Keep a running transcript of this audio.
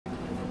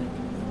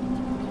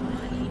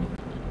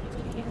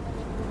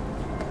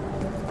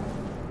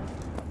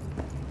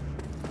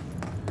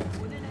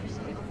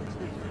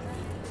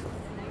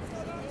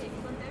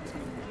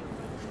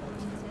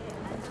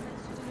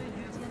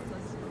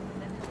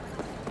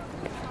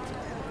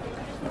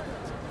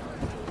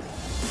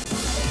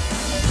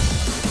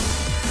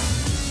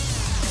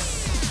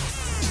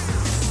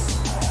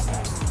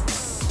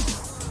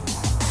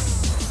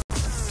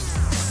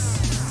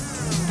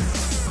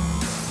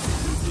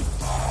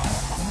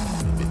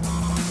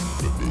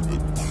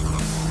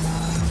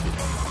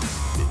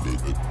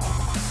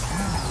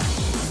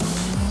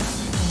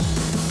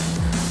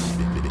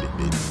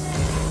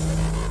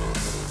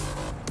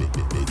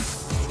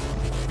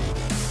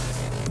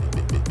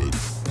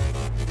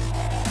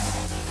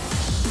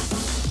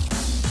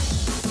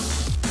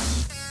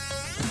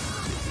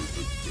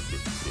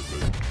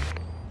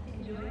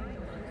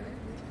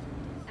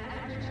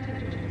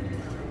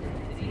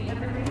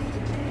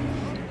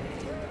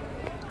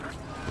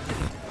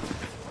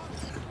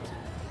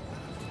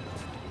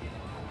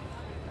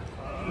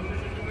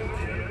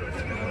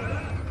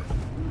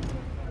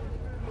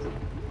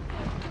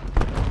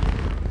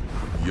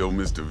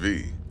Mr.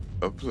 V.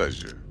 A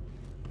pleasure.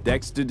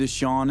 Dexter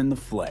DeShawn in the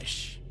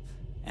flesh.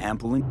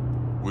 Ample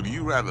and... Would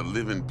you rather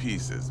live in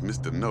peace as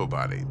Mr.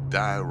 Nobody,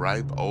 die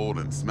ripe, old,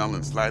 and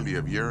smelling slightly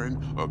of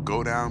urine, or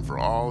go down for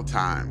all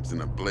times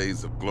in a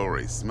blaze of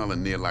glory,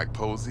 smelling near like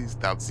posies,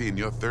 without seeing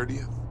your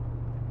 30th?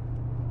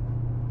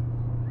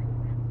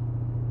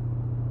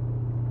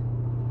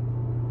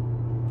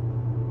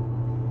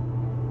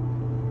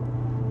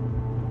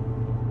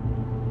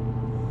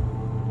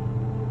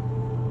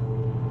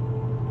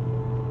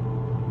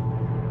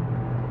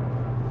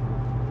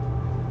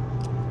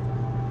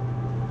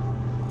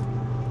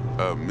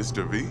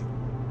 Mr. V?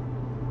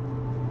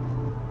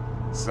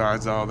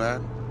 Besides all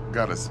that,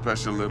 got a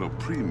special little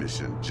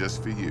pre-mission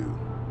just for you.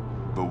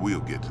 But we'll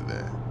get to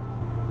that.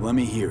 Let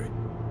me hear it.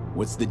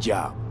 What's the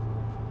job?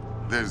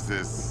 There's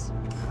this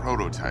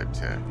prototype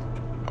tech.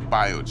 A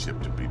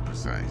biochip to be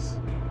precise.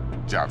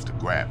 Job's to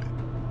grab it.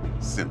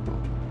 Simple.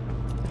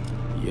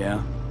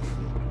 Yeah?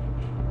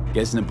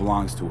 Guessing it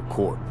belongs to a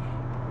corp.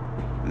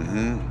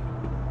 Mm-hmm.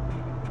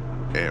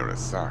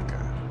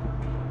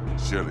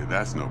 Arasaka. Surely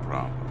that's no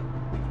problem.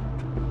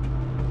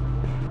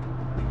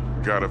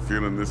 Got a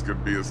feeling this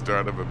could be a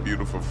start of a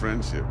beautiful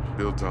friendship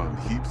built on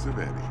heaps of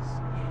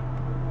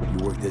eddies.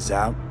 You work this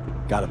out?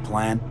 Got a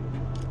plan?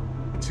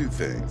 Two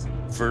things.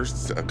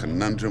 First, a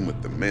conundrum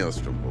with the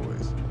Maelstrom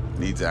boys.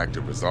 Needs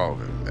active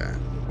resolving that.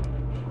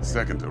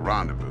 Second, a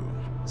rendezvous.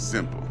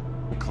 Simple.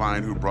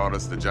 Client who brought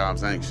us the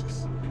job's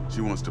anxious.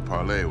 She wants to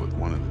parlay with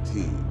one of the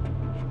team.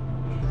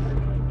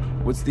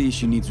 What's the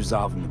issue needs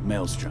resolving with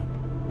Maelstrom?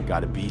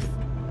 Got a beef?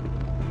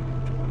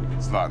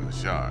 Slot in the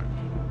shard.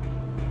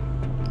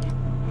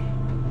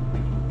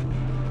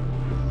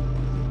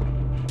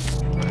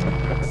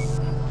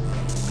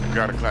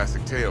 Got a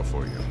classic tale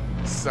for you.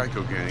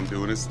 Psycho gang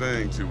doing his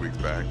thing 2 weeks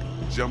back.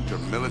 Jumped a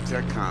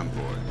Militech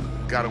convoy.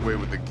 Got away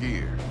with the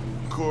gear.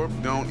 Corp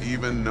don't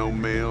even know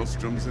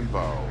Maelstrom's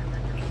involved.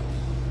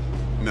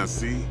 Now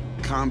see,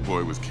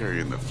 convoy was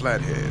carrying the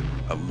Flathead,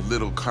 a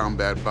little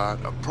combat bot,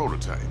 a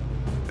prototype.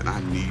 And I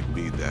need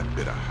me that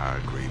bit of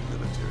high-grade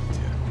military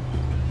tech.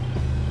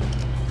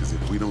 Because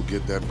if we don't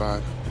get that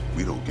bot,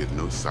 we don't get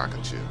no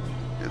soccer chip.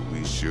 And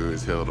we sure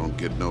as hell don't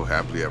get no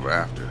happily ever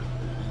after.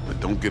 But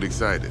don't get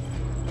excited.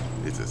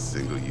 It's a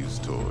single-use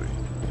toy.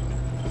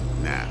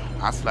 Now,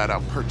 I flat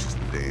out purchased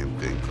the damn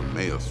thing from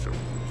Maelstrom.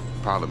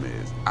 Problem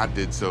is, I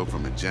did so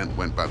from a gent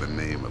went by the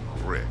name of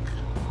Brick.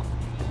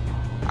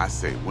 I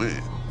say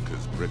when,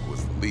 because Brick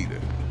was the leader.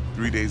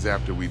 3 days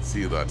after we'd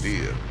sealed our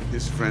deal,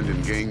 his friend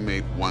and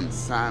gangmate, one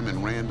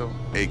Simon Randall,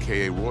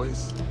 aka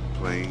Royce,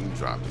 plain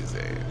dropped his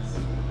ass.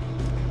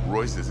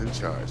 Royce is in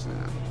charge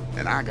now,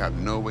 and I got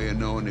no way of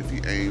knowing if he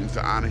aims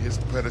to honor his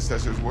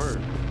predecessor's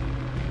word.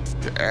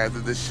 To add to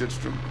this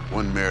shitstrom,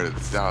 one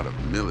Meredith Stout of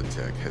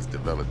Militech has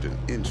developed an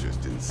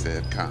interest in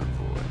said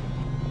convoy.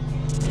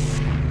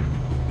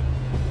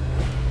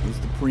 Who's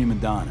the prima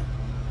donna?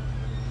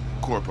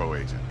 Corpo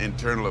agent,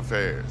 internal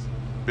affairs.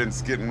 Been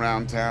skidding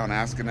around town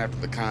asking after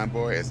the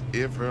convoy as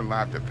if her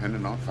life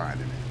depended on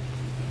finding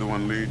it. The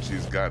one lead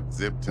she's got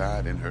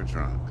zip-tied in her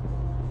trunk.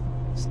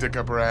 Stick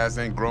up her ass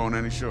ain't growing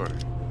any shorter,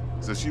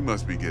 so she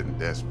must be getting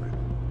desperate.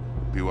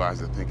 Be wise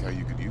to think how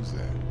you could use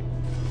that.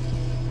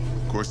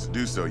 Of course, to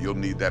do so, you'll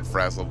need that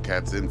frazzled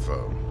cat's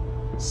info.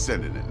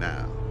 Sending it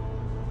now.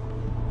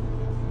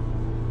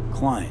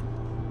 Client.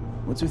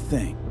 What's her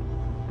thing?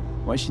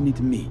 Why she need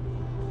to meet?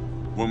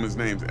 Woman's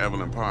name's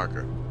Evelyn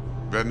Parker.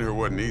 Vetting her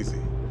wasn't easy.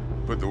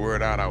 Put the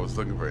word out I was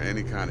looking for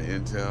any kind of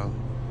intel.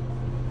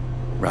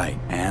 Right,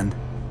 and?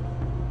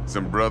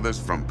 Some brothers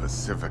from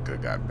Pacifica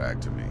got back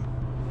to me.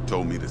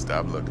 Told me to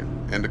stop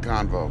looking. End of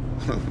convo.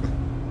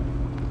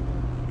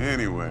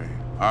 Anyway,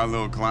 our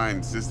little client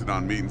insisted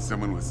on meeting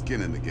someone with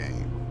skin in the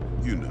game.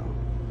 You know,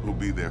 who'll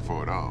be there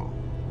for it all.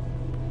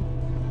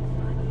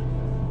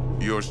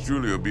 Yours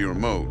truly will be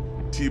remote.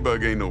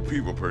 T-Bug ain't no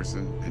people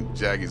person, and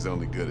Jaggy's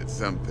only good at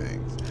some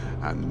things.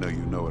 I know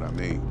you know what I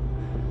mean.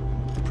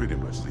 Pretty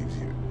much leaves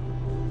you.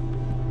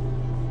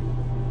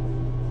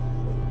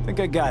 Think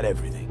I got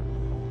everything.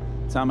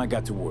 Time I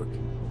got to work.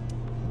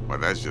 Well,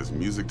 that's just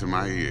music to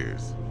my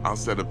ears. I'll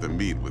set up the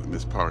meet with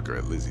Miss Parker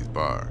at Lizzie's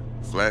bar.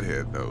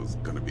 Flathead, though's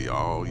gonna be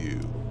all you.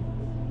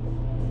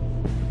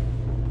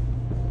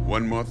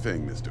 One more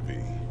thing, Mr. V.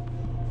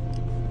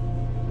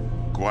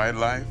 Quiet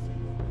life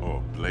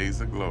or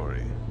blaze of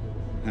glory?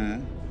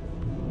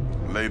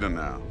 Later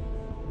now.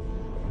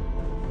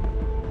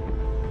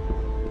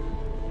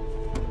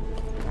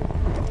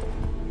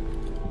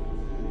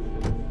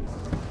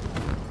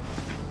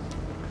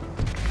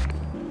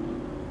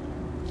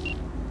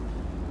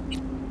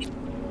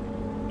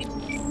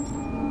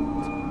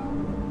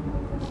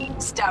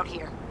 Stout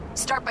here.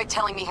 Start by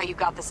telling me how you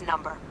got this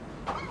number.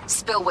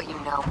 Spill what you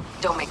know.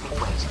 Don't make me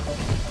wait.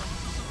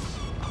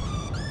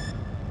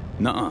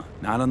 Nuh-uh,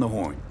 not on the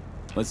horn.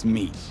 Let's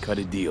meet, cut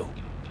a deal.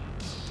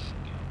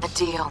 A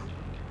deal?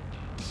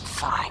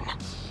 Fine.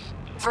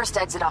 First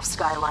exit off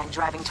Skyline,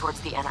 driving towards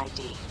the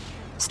NID.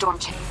 Storm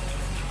change.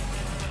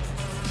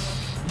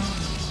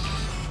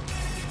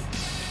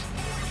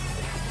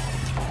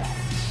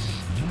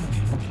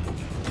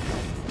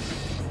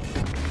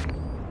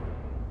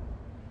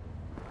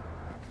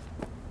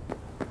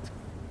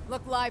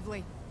 Look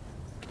lively.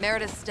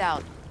 Meredith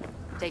Stout.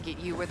 Take it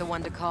you were the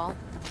one to call?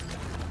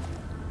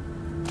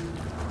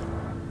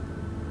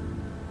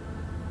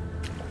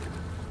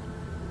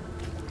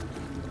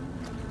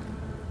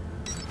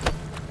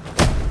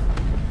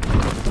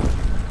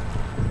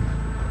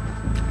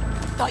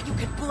 Thought you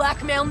could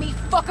blackmail me,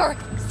 fucker?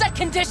 Set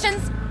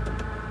conditions?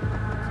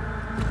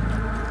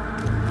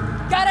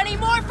 Got any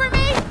more for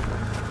me?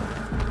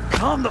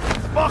 Calm the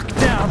fuck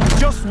down! We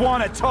just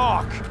want to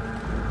talk!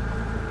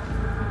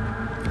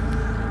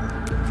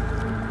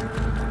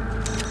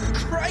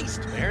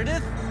 Christ,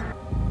 Meredith!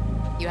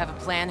 You have a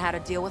plan how to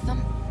deal with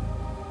them?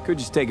 Could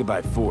just take it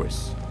by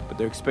force, but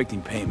they're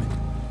expecting payment.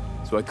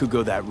 So I could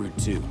go that route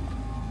too.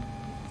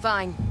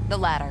 Fine, the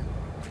latter.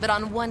 But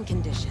on one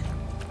condition.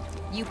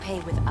 You pay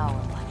with our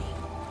money.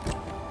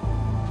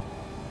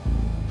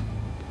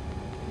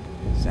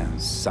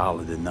 Sounds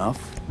solid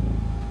enough.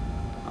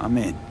 I'm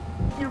in.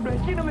 You're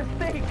making a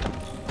mistake.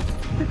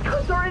 The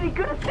gun's already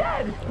good as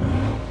dead.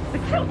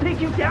 She'll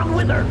take you down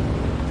with her.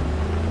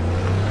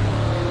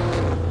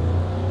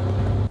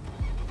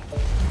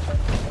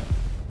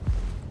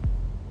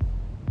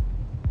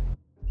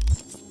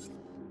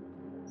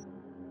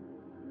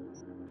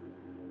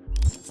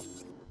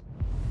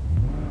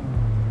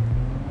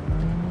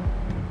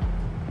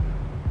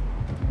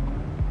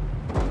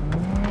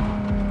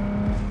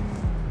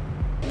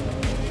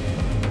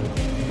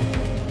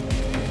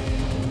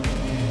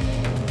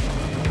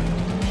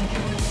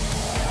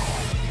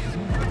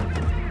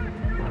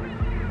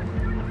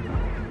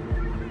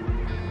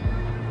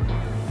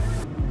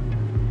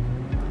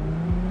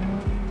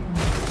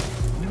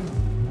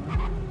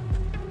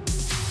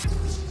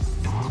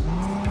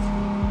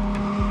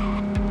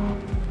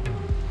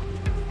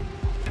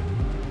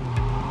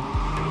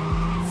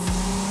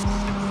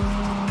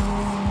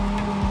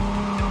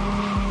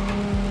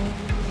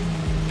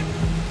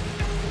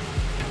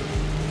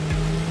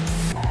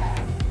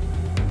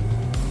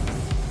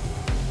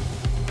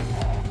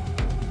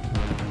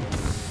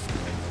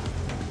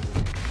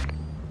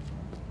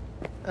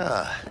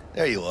 Ah,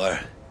 there you are.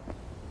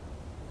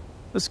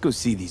 Let's go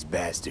see these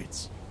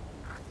bastards.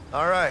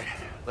 All right,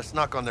 let's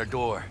knock on their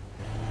door.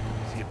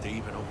 See if they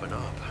even open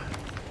up.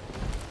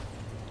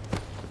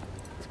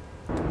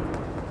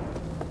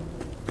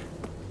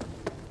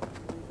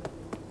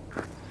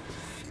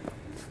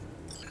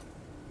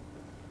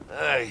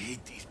 I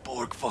hate these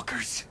Borg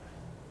fuckers.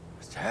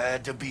 It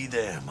had to be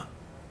them.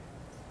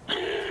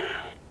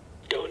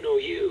 Don't know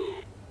you.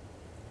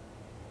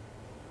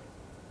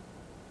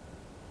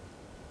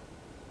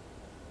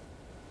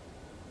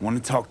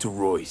 Want to talk to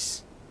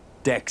Royce.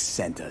 Dex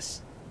sent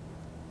us.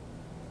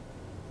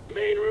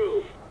 Main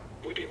room.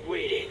 We've been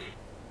waiting.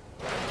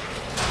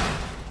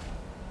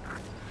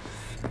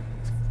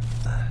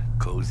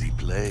 Cozy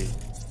play.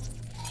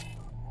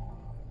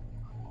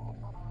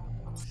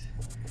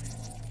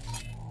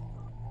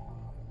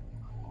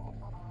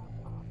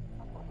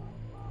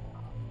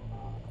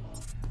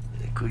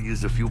 They could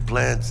use a few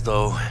plants,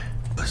 though.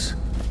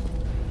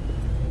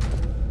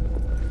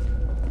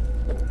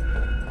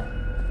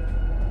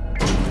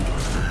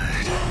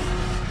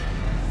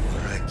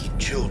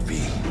 Chilled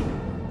me.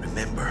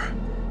 Remember,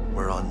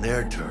 we're on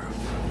their turf.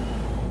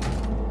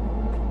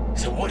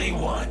 So what do you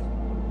want?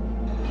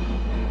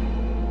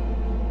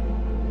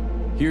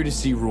 Here to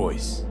see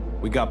Royce.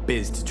 We got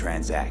biz to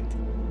transact.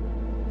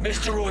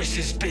 Mr. Royce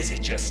is busy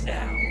just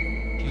now.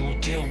 You'll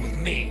deal with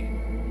me.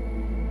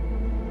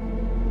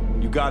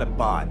 You got a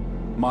bot.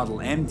 Model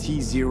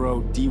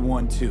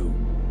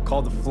MT0D12.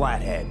 Called the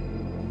Flathead.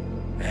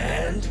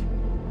 And?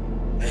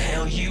 The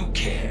hell you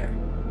care?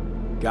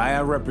 Guy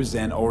I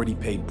represent already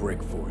paid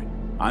Brick for it.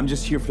 I'm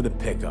just here for the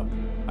pickup.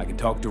 I can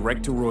talk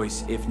direct to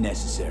Royce if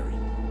necessary.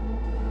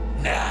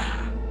 Nah,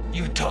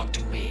 you talk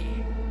to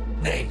me.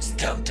 Name's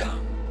Tum Tum.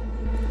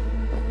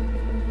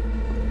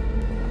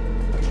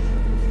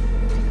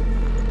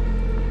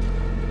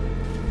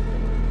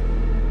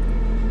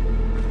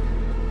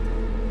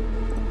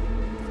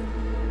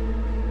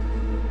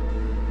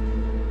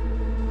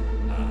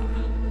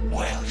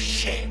 Well,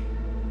 shit.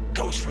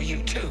 Goes for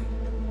you too.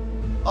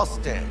 I'll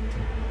stand.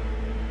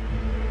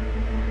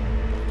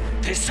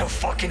 This so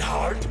fucking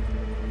hard?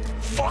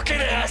 Fucking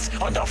ass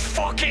on the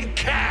fucking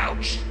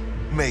couch!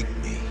 Make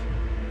me.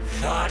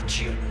 Thought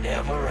you'd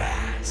never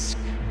ask.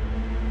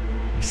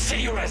 Sit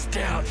your ass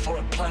down for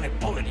a planet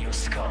bullet in your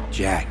skull.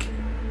 Jack,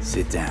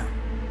 sit down.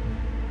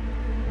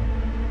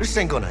 This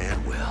ain't gonna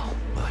end well,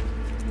 but...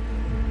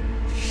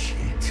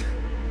 shit.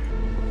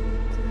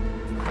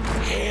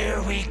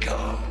 Here we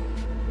go.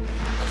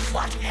 The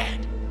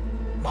Flathead.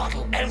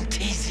 Model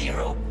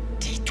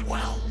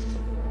MT0D12.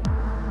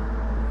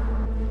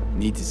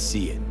 Need to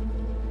see it.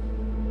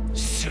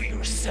 Sue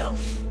yourself.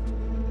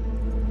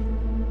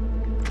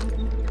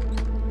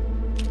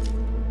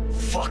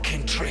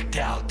 Fucking tricked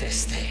out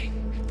this thing.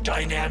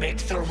 Dynamic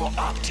thermal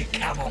optic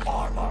camo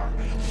armor.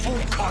 Full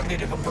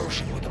cognitive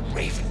immersion with a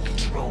Raven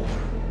controller.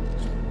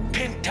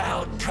 Pimped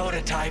out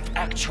prototype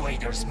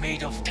actuators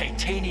made of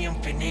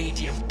titanium,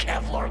 vanadium,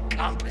 Kevlar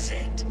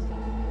composite.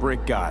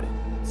 Brick got it.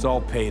 It's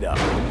all paid up.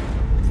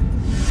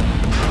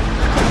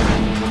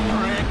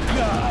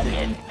 Got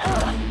it.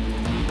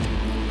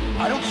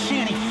 I don't see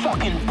any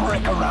fucking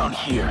brick around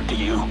here, do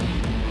you?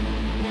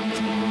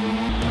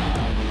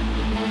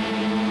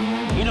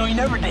 You know, you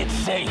never did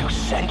say who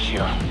sent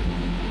you.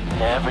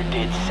 Never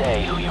did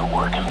say who you're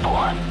working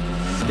for.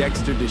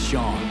 Dexter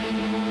DeShawn.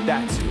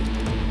 That's who.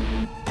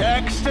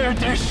 Dexter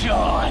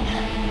DeShawn.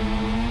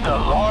 The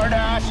lord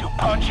ass who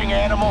punching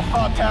animal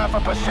fought down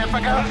for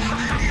Pacifica?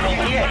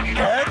 And he ain't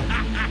dead?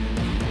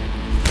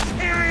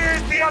 Here he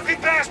is, the ugly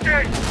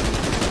bastard!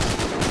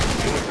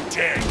 You're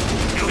dead.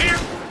 You hear?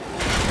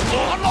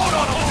 Unload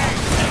on him!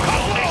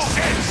 That makes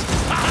sense!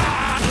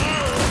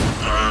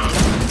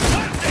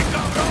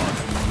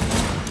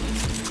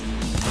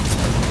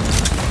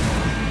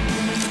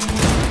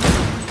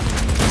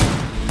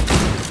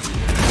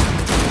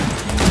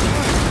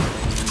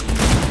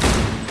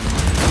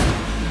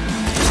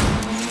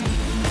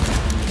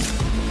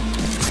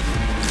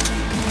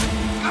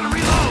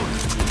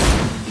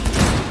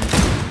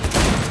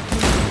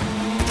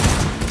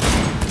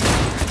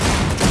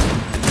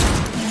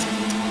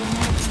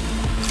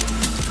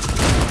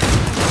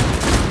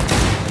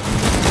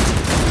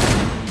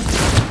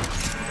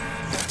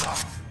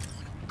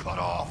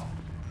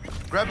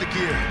 Grab the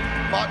gear.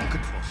 Bot and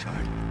control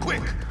shard.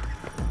 Quick!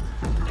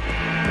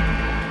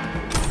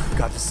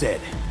 Got the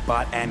set.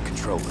 Bot and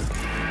controller.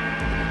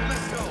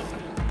 Let's go.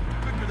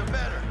 Quicker the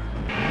better.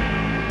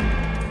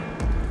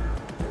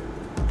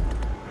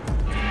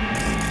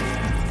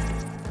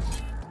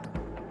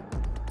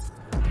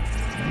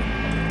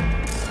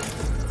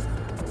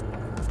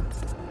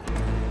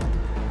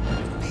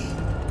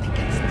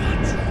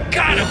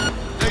 Got him!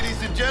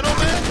 Ladies and gentlemen,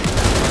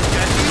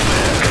 got you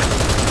there.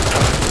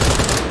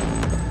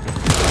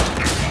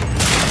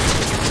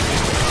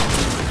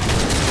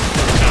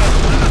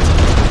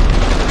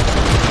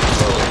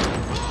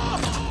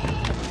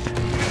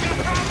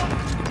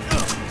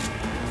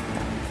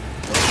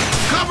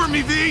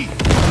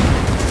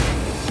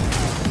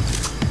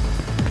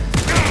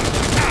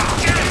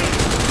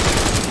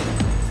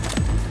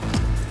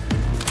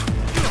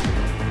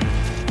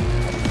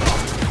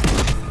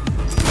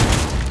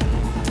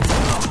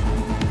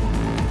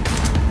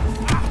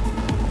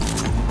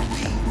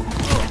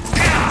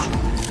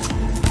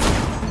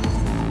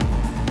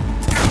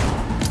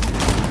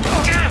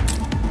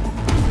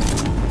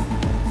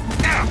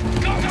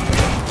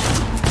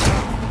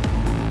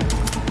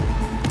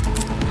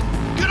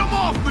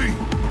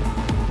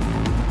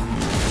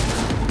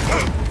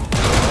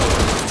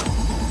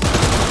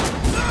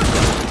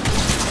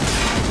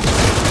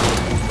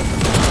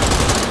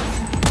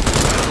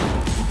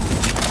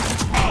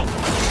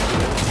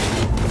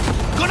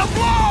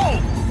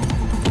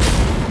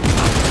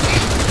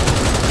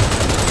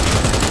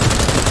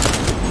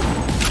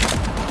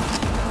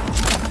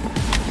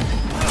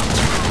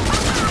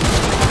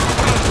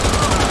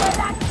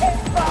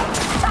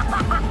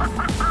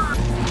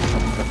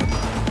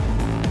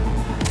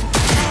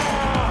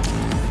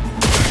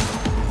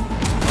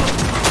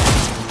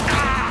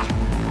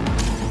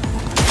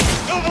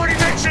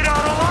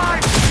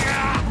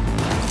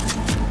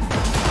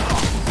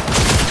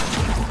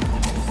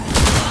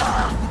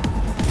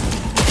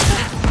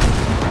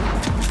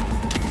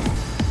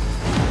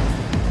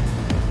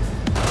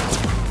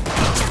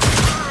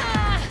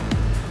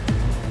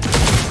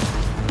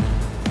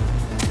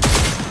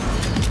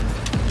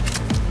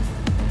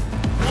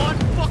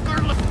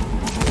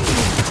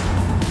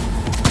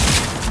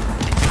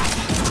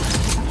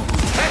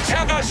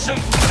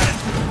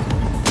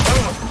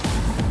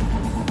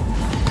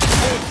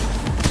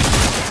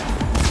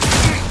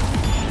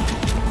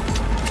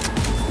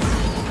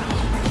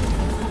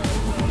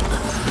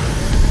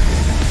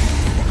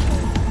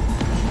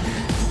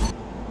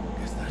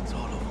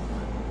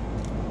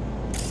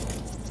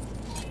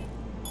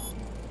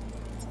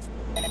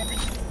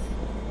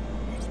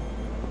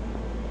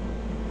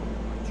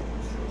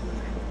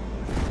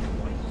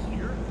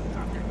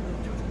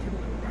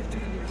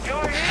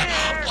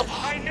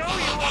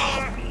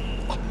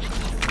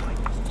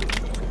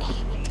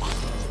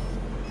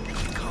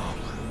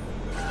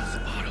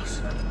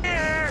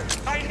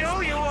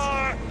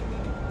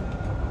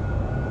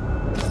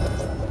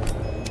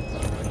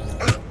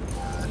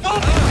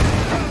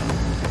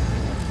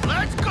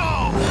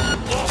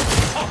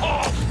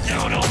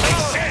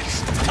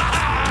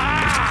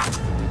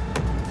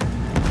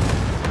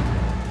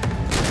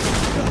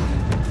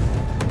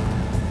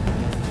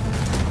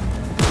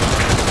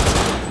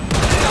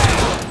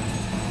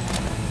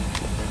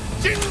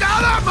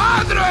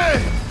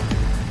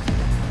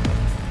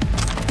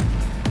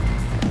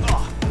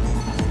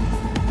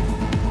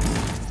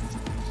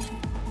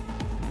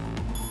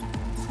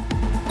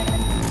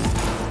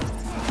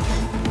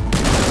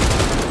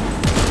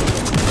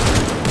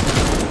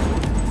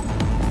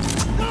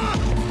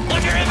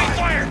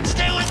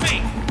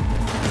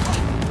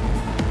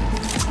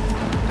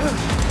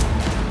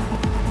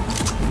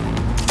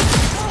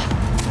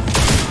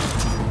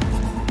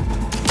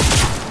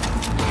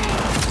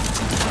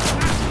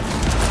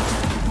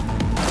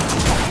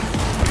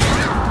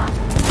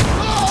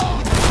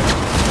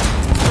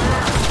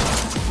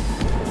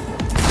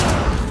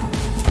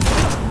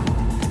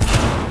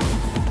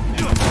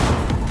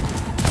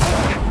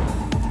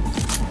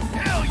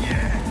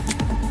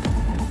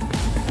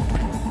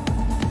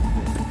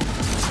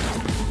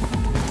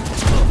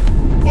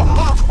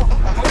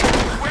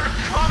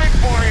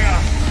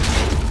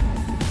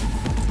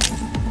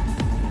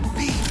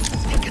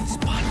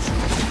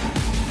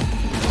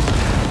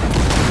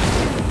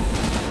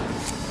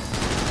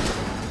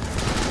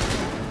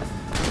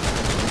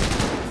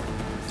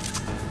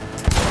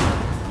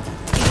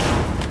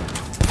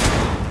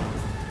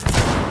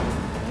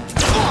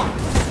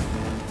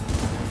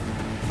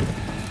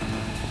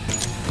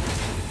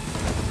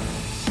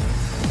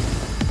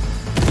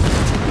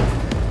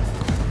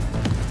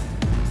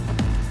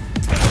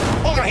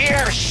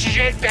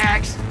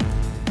 shitbags!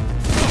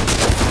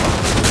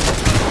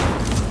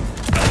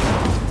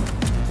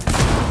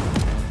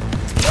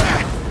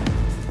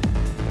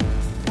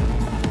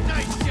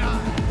 Nice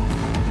shot!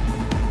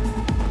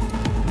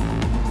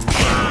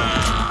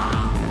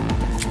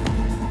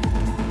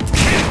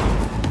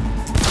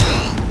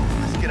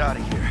 Let's get out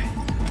of here.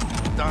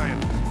 I'm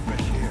dying for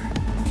fresh air.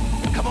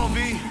 Come on,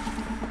 V.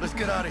 Let's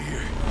get out of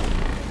here.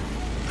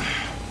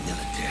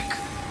 Militech.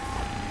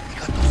 We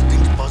got those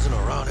things buzzing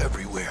around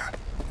everywhere.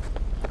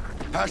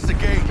 Past the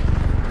gate.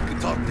 We can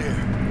talk there.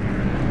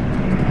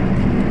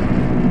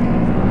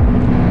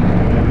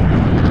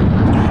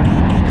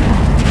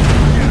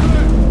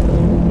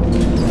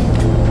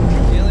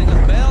 Dealing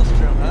with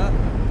Maelstrom, huh?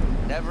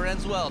 Never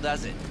ends well,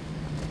 does it?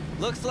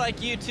 Looks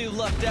like you two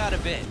lucked out a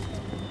bit.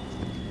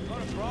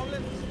 Got a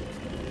problem?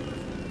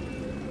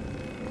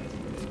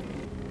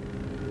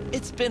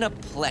 It's been a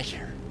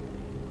pleasure.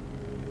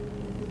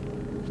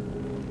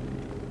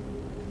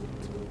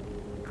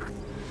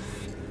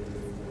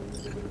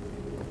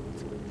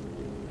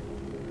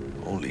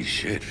 Holy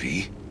shit,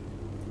 V.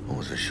 I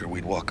wasn't sure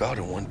we'd walk out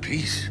in one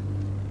piece.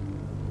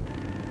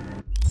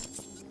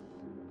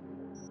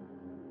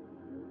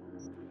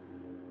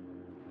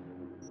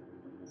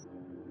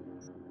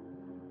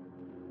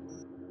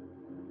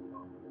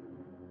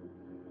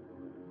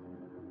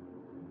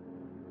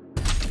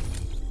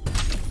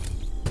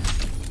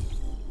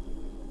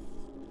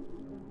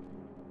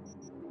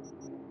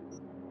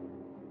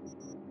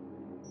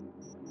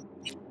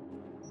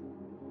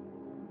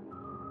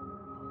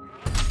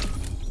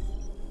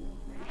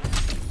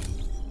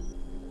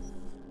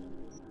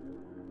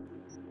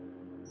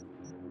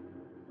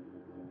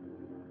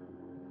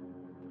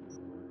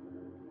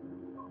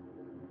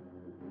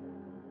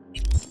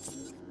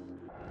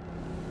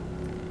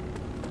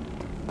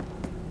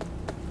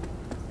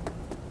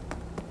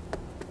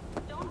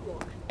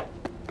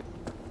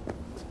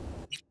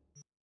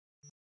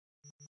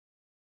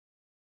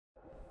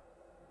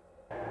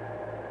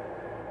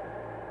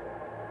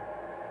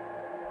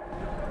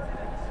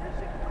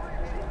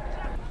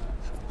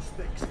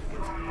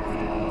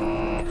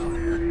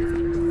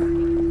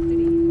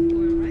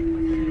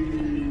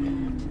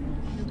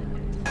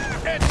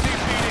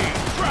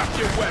 NCPD, drop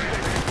your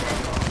weapon!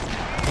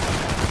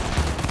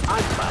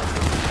 I'm found.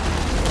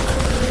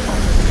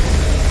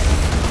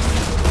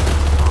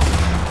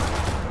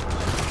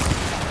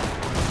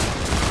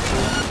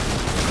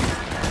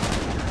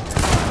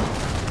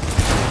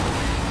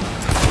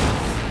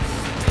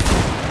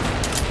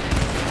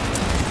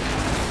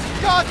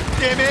 God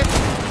damn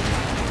it!